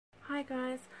Hi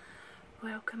guys,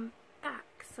 welcome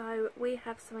back. So we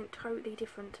have something totally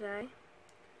different today.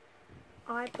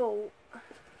 I bought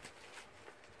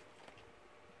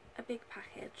a big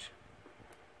package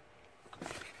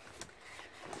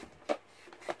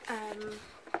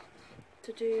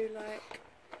to do like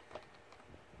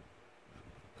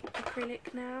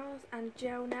acrylic nails and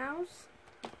gel nails.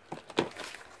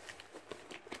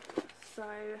 So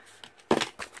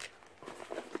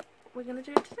we're going to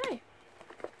do it today.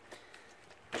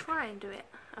 Try and do it.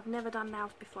 I've never done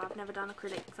nails before. I've never done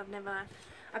acrylics.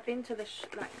 I've been to the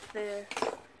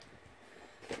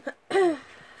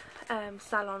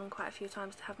salon quite a few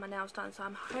times to have my nails done, so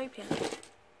I'm hoping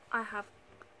I have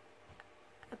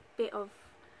a bit of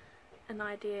an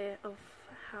idea of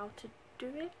how to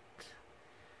do it.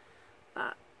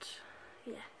 But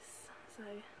yes, so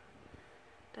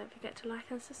don't forget to like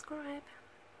and subscribe,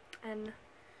 and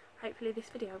hopefully this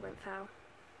video won't fail.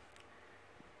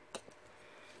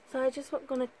 So I just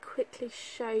going to quickly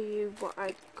show you what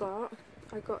I got.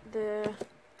 I got the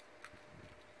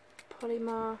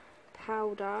polymer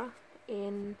powder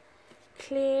in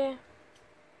clear,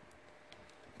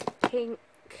 pink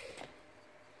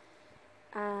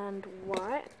and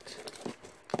white.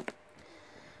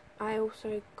 I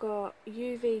also got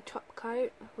UV top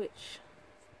coat, which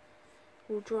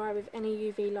will dry with any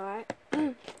UV light.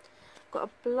 Got a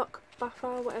block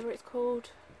buffer, whatever it's called.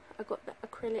 I got the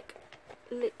acrylic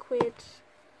liquid,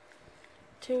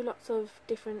 two lots of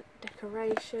different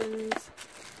decorations,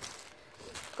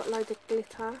 got loads of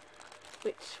glitter,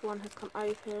 which one has come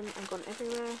open and gone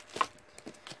everywhere,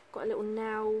 got a little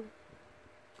nail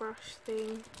brush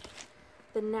thing,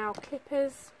 the nail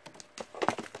clippers,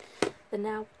 the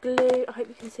nail glue, I hope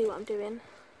you can see what I'm doing,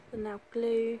 the nail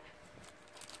glue,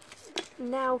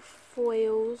 nail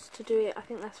foils to do it. I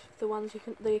think that's the ones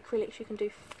the acrylics you can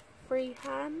do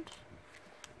freehand.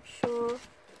 Sure.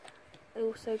 I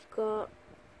also got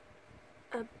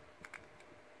a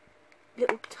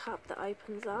little tub that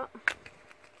opens up, and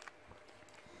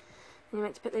you're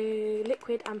meant to put the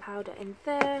liquid and powder in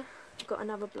there. Got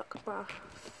another block of brush,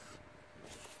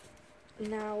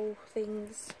 nail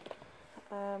things.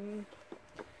 What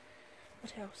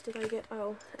else did I get?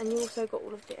 Oh, and you also got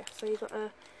all of this. So you got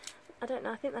I don't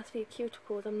know, I think that's for your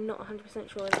cuticles. I'm not 100%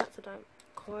 sure of that, so don't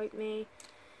quote me.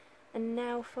 A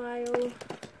nail file,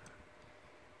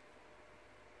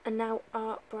 a nail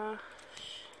art brush,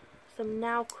 some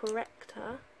nail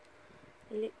corrector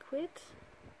liquid,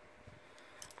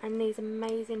 and these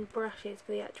amazing brushes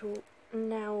for the actual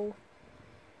nail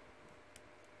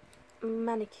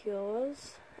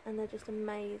manicures, and they're just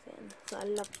amazing, so I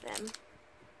love them.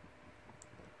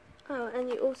 Oh, and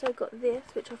you also got this,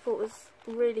 which I thought was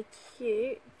really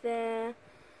cute. They're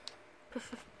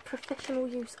professional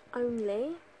use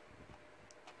only,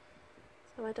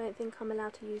 so I don't think I'm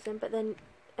allowed to use them, but then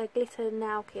a glitter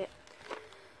nail kit,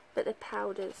 but they're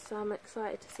powders, so I'm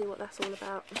excited to see what that's all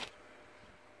about.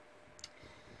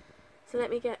 So let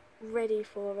me get ready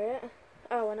for it.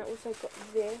 Oh, and I also got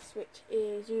this, which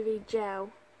is UV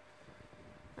gel,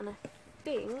 and I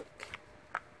think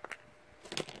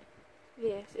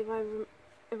this,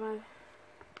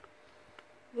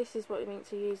 this is what you meant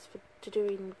to use to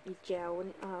doing your gel,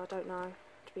 and I don't know,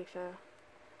 to be fair.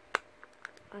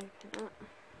 Open it.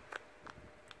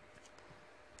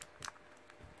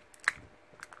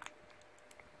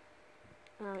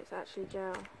 Oh, it's actually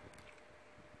gel.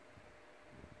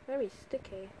 Very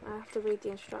sticky. I have to read the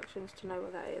instructions to know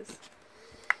what that is.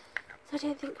 So I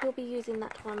don't think we'll be using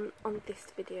that one on this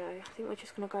video. I think we're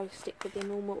just going to go stick with the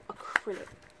normal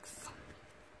acrylics.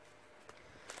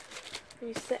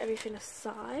 You set everything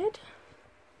aside.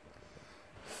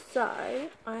 So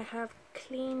I have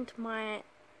cleaned my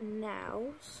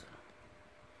nails.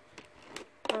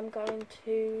 I'm going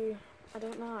to, I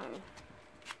don't know,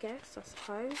 guess, I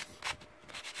suppose,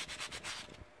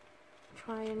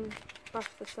 try and brush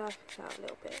the surface out a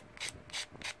little bit.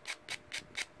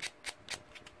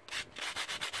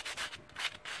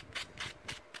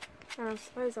 And I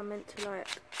suppose I'm meant to, like,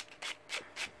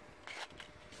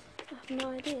 I have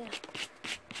no idea.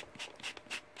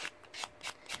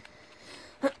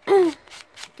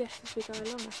 Guess as we go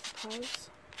along, I suppose.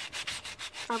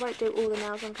 I won't do all the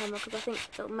nails on camera because I think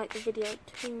it'll make the video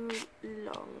too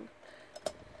long.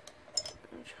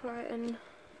 I'll try and,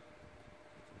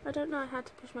 I don't know how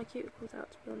to push my cuticles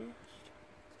out, to be honest.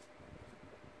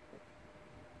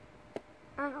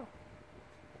 Ow.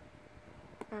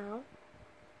 Ow.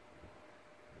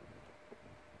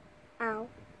 Ow.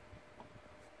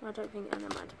 I don't think, oh,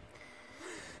 never mind.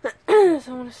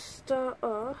 So I'm going to start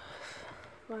off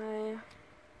by,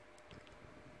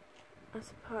 I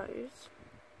suppose,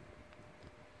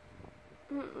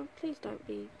 Please don't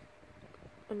be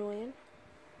annoying.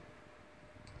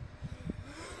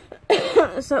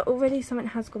 So already something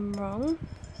has gone wrong.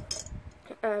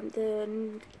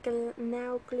 The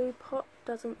nail glue pot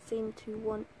doesn't seem to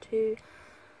want to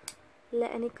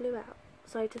let any glue out.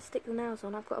 So to stick the nails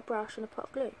on, I've got a brush and a pot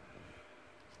of glue.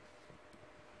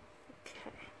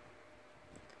 Okay.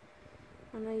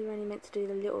 I know you're only meant to do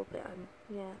the little bit,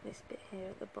 yeah, this bit here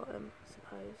at the bottom, I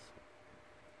suppose.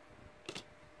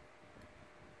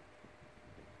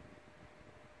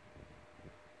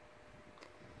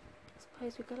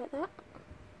 Suppose we go like that.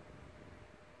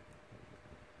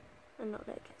 And not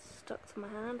let it get stuck to my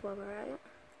hand while we're at it.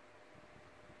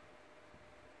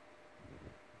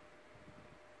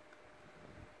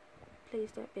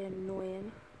 Please don't be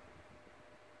annoying.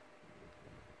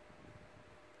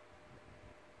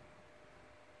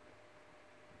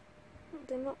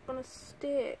 They're not gonna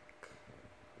stick.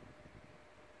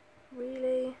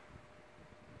 Really?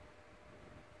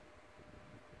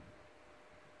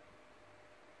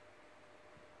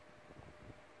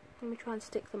 Let me try and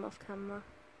stick them off camera.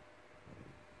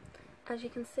 As you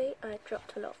can see, I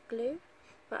dropped a lot of glue,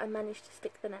 but I managed to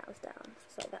stick the nails down,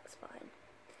 so that's fine.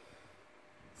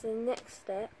 So the next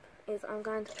step is I'm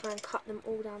going to try and cut them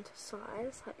all down to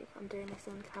size. Hope I'm doing this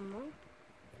on camera.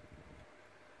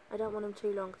 I don't want them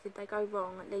too long, because if they go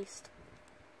wrong, at least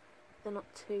they're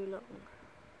not too long.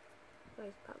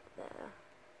 Goes back there.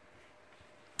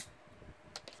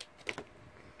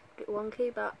 Bit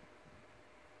wonky, but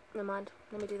never mind.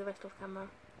 Let me do the rest off camera.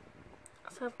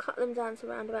 So I've cut them down to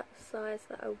around about the size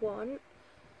that I want.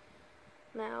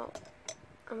 Now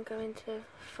I'm going to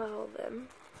file them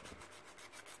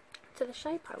to the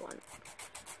shape I want.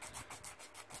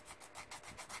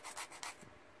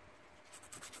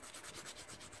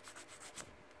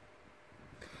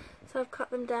 So I've cut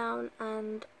them down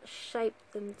and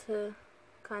shaped them to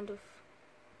kind of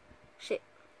shit,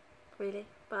 really,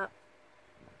 but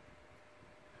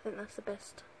I think that's the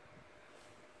best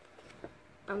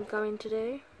I'm going to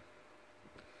do.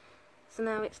 So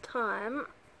now it's time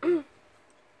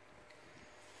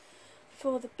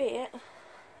for the bit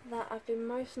that I've been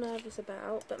most nervous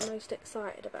about but most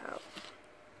excited about.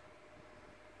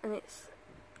 And it's,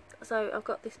 so I've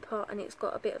got this pot and it's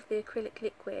got a bit of the acrylic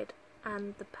liquid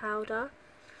and the powder.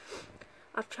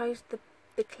 I've chose the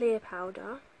clear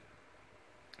powder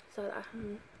so that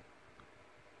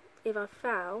if I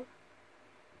fail,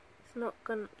 it's not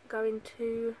going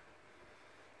to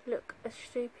look as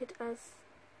stupid as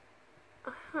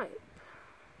I hope.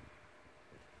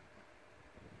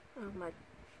 Oh my,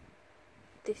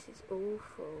 this is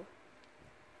awful.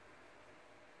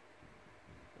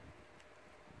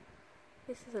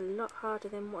 This is a lot harder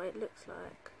than what it looks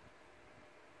like.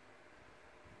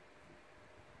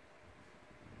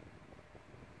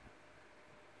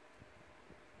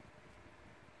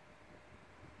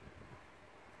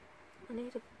 I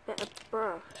need a better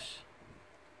brush.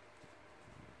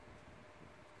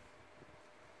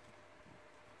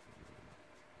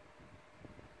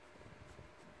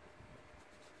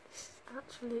 This is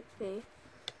absolutely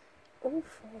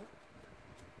awful.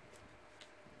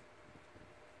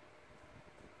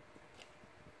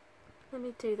 Let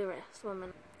me do the rest 1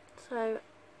 minute. So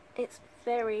it's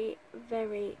very,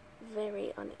 very,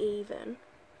 very uneven.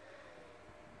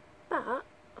 But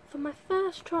for my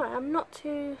first try, I'm not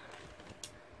too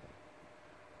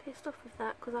pissed off with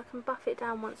that because I can buff it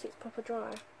down once it's proper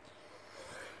dry.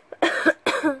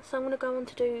 So I'm going to go on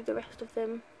to do the rest of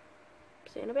them.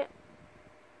 See you in a bit.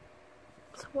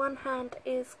 So one hand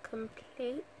is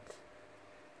complete.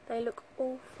 They look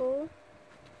awful.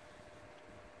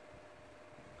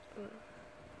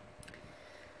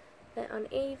 They're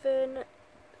uneven,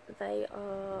 they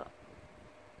are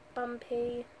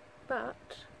bumpy,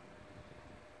 but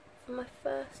for my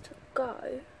first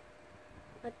go,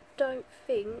 I don't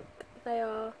think they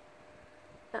are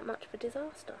that much of a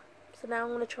disaster. So now I'm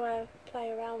going to try and play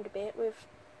around a bit with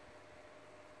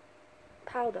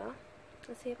powder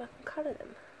and see if I can colour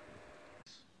them.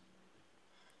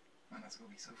 Man, that's going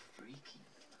to be so freaky,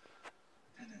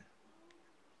 isn't it?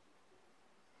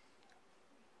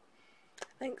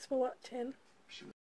 Thanks for watching.